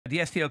The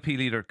SDLP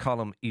leader,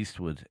 Colum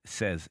Eastwood,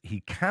 says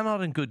he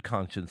cannot in good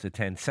conscience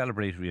attend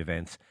celebratory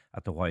events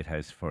at the White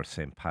House for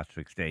St.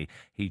 Patrick's Day.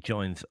 He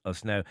joins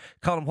us now.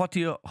 Colum, what do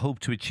you hope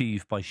to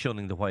achieve by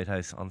shunning the White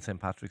House on St.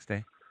 Patrick's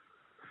Day?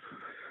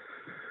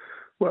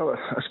 Well,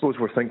 I suppose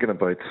we're thinking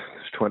about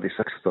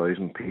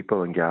 26,000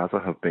 people in Gaza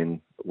have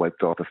been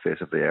wiped off the face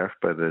of the earth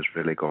by the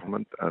Israeli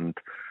government, and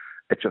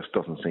it just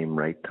doesn't seem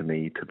right to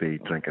me to be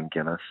drinking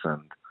Guinness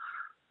and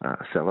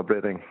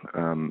celebrating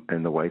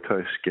in the White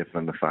House,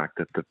 given the fact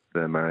that the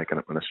American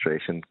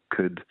administration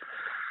could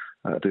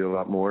do a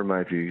lot more, in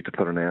my view, to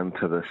put an end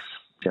to this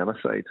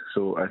genocide.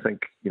 So I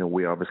think,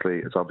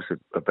 it's obviously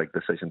a big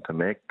decision to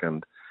make,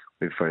 and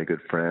we have very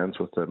good friends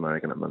with the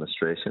American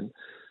administration.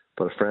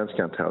 But if friends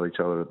can't tell each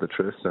other the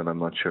truth, then I'm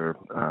not sure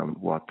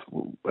what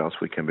else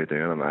we can be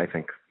doing. And I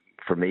think,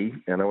 for me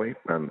anyway,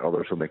 and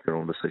others will make their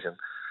own decision,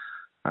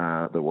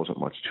 there wasn't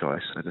much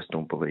choice. I just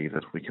don't believe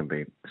that we can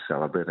be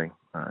celebrating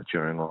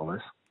during all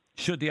this.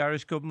 Should the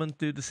Irish government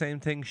do the same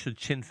thing? Should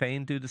Sinn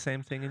Féin do the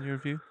same thing, in your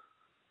view?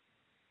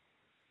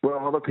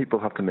 Well, other people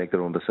have to make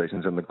their own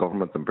decisions, and the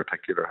government in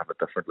particular have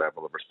a different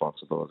level of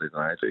responsibility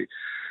than I do.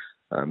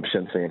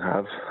 Sinn Féin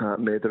have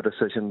made their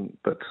decision,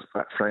 but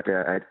frankly,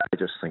 I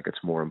just think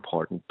it's more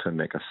important to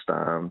make a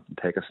stand,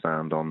 take a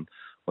stand on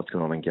what's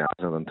going on in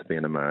Gaza than to be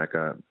in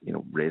America,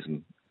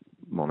 raising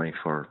money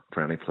for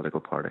any political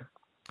party.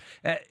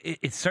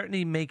 It's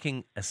certainly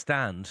making a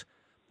stand,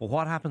 but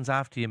what happens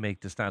after you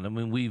make the stand? I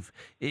mean,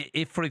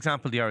 if, for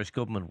example, the Irish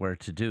government were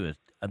to do it,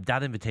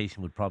 that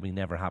invitation would probably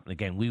never happen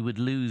again. We would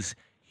lose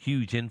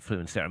huge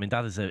influence there. I mean,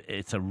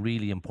 it's a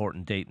really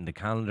important date in the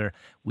calendar.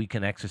 We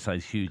can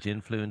exercise huge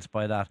influence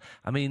by that.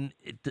 I mean,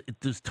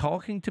 does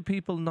talking to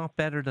people not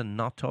better than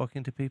not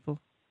talking to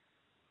people?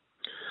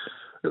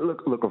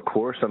 Look, of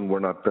course, and we're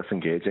not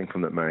disengaging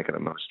from the American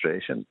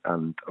administration,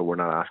 and we're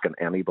not asking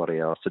anybody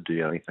else to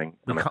do anything.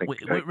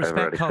 With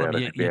respect, Colum,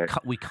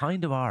 we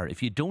kind of are.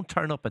 If you don't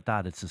turn up at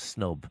that, it's a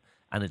snub,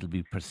 and it'll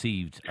be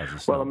perceived as a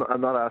snub. Well, I'm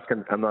not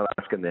asking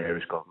the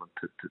Irish government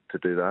to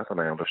do that,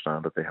 and I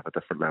understand that they have a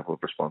different level of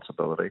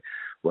responsibility.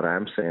 What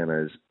I'm saying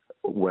is,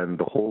 when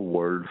the whole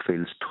world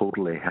feels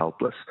totally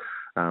helpless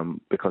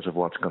because of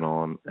what's going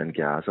on in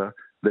Gaza,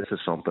 this is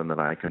something that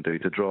I can do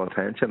to draw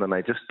attention, and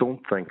I just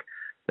don't think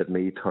that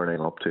me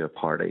turning up to a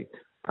party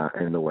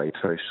in the White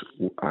House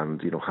and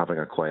having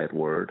a quiet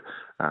word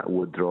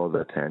would draw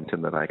the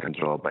attention that I can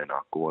draw by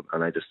not going.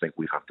 And I just think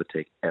we have to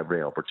take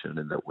every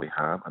opportunity that we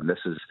have. And this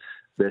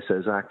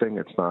is acting.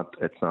 It's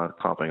not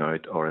copping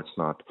out, or it's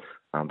not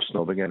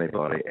snubbing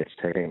anybody. It's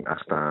taking a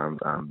stand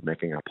and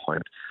making a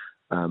point.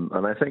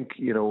 And I think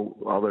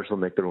others will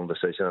make their own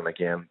decision. And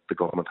again, the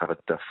government have a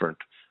different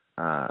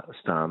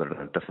standard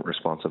and a different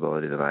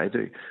responsibility than I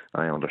do.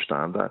 I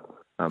understand that.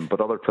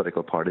 But other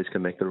political parties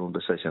can make their own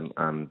decision,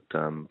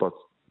 but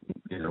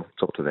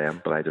it's up to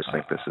them. But I just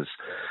think this is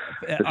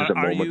a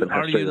moment in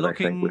history that I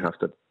think we have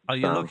to. Are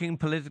you looking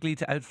politically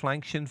to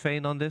outflank Sinn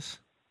Féin on this?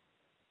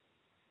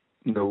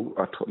 No,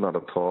 not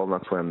at all.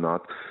 That's why I'm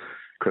not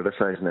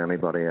criticising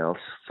anybody else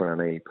for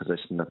any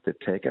position that they've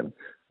taken.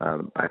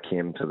 I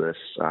came to this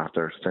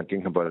after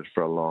thinking about it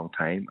for a long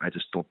time. I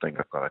just don't think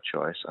I've got a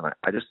choice, and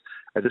I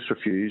just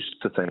refuse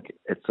to think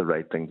it's the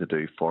right thing to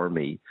do for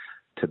me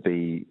to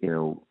be,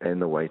 in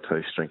the White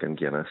House drinking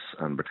Guinness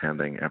and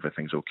pretending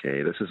everything's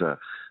okay. This is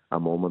a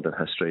moment in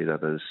history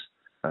that is,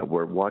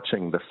 we're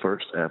watching the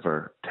first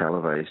ever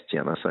televised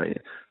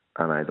genocide,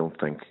 and I don't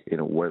think,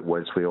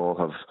 whilst we all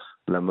have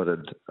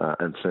limited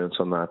influence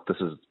on that, this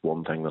is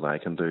one thing that I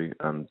can do,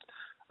 and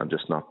I'm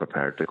just not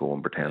prepared to go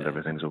and pretend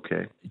everything's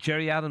okay.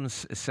 Gerry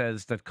Adams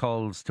says that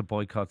calls to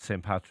boycott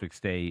St. Patrick's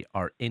Day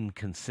are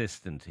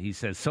inconsistent. He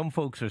says some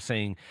folks are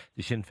saying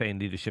the Sinn Féin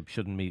leadership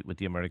shouldn't meet with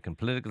the American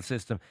political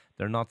system.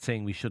 They're not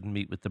saying we shouldn't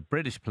meet with the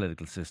British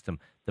political system.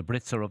 The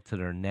Brits are up to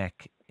their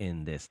neck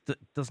in this.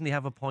 Doesn't he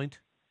have a point?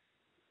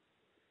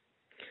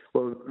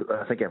 Well,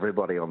 I think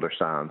everybody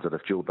understands that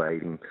if Joe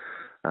Biden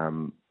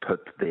put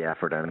the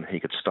effort in, he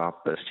could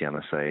stop this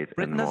genocide.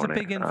 Britain has a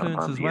big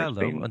influence as well,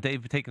 though, and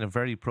they've taken a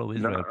very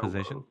pro-Israel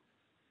position.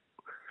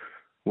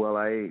 Well,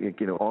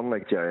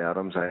 unlike Gerry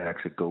Adams, I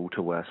actually go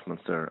to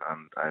Westminster,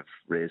 and I've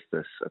raised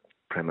this at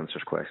Prime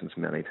Minister's questions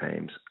many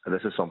times.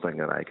 This is something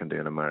that I can do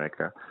in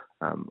America.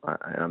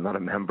 I'm not a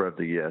member of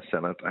the US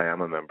Senate. I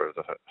am a member of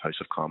the House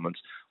of Commons.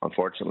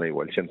 Unfortunately,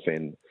 while Sinn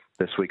Féin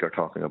this week are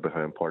talking about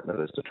how important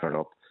it is to turn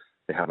up,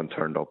 they haven't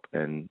turned up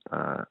in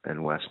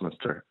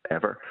Westminster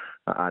ever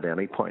at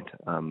any point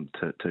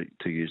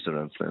to use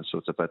their influence. So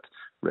it's a bit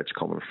rich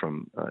coming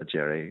from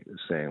Gerry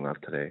saying that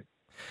today.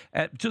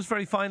 Just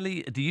very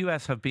finally, the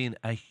US have been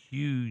a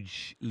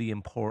hugely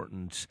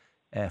important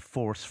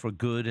force for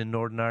good in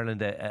Northern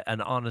Ireland,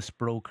 an honest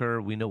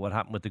broker. We know what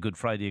happened with the Good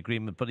Friday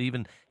Agreement, but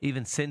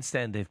even since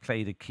then they've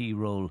played a key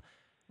role.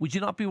 Would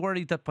you not be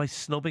worried that by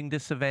snubbing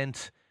this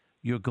event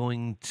you're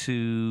going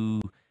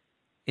to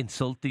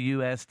insult the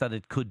US, that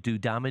it could do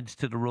damage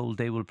to the role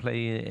they will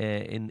play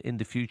in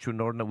the future in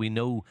Northern? We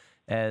know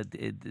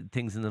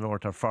things in the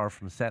north are far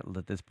from settled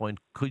at this point.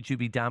 Could you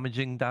be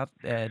damaging that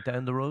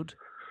down the road?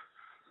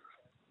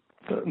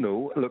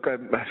 No, look, I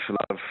have a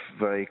lot of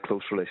very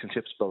close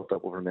relationships built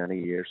up over many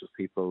years with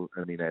people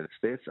in the United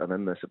States and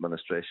in this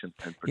administration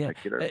in Yeah.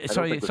 particular. I don't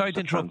Sorry, think this sorry is to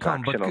a interrupt,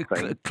 Colin, but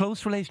transactional thing.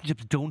 close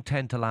relationships don't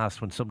tend to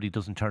last when somebody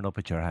doesn't turn up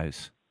at your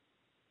house.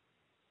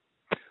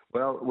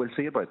 Well, we'll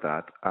see about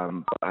that.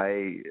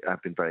 I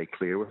have been very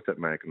clear with the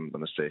American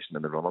administration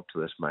in the run-up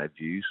to this, my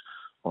views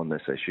on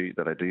this issue,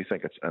 that I do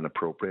think it's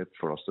inappropriate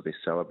for us to be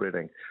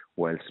celebrating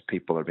whilst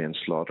people are being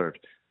slaughtered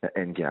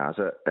in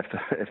Gaza.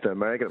 If the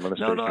American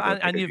administration No, were to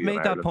take and a you've view in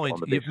made that Ireland point. on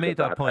the You've basis of made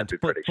that that, I'd point. be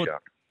But pretty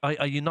shocked.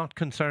 are you not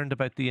concerned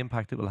about the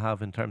impact it will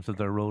have in terms of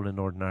their role in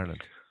Northern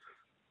Ireland?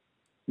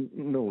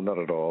 No, not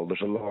at all.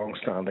 There's a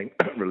long-standing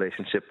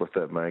relationship with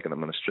the American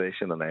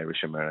administration and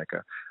Irish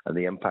America, and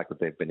the impact that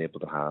they've been able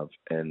to have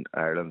in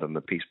Ireland and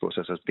the peace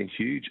process has been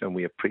huge, and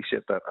we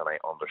appreciate that, and I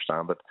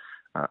understand it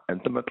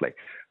intimately.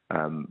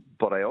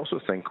 But I also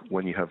think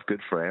when you have good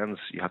friends,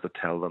 you have to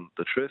tell them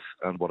the truth,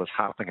 and what is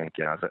happening in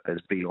Gaza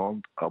is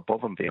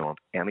above and beyond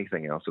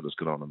anything else that is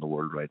going on in the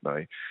world right now,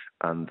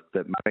 and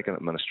the American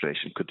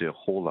administration could do a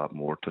whole lot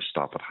more to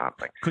stop it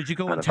happening. Could you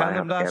go and If tell I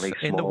them have that any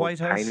in the small, White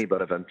House? tiny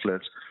bit of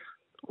influence.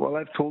 Well,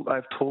 I've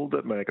told the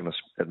American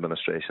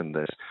administration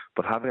this,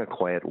 but having a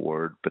quiet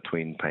word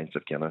between pints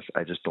of Guinness,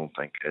 I just don't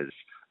think is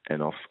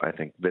enough. I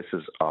think this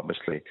has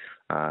obviously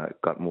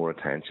got more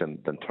attention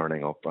than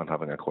turning up and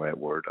having a quiet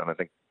word, and I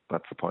think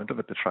that's the point of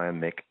it, to try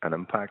and make an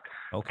impact,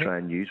 Okay. try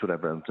and use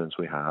whatever influence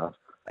we have,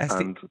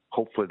 SD- and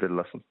hopefully they'll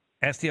listen.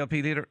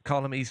 SDLP leader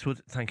Colum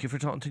Eastwood, thank you for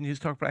talking to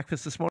Newstalk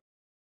Breakfast this morning.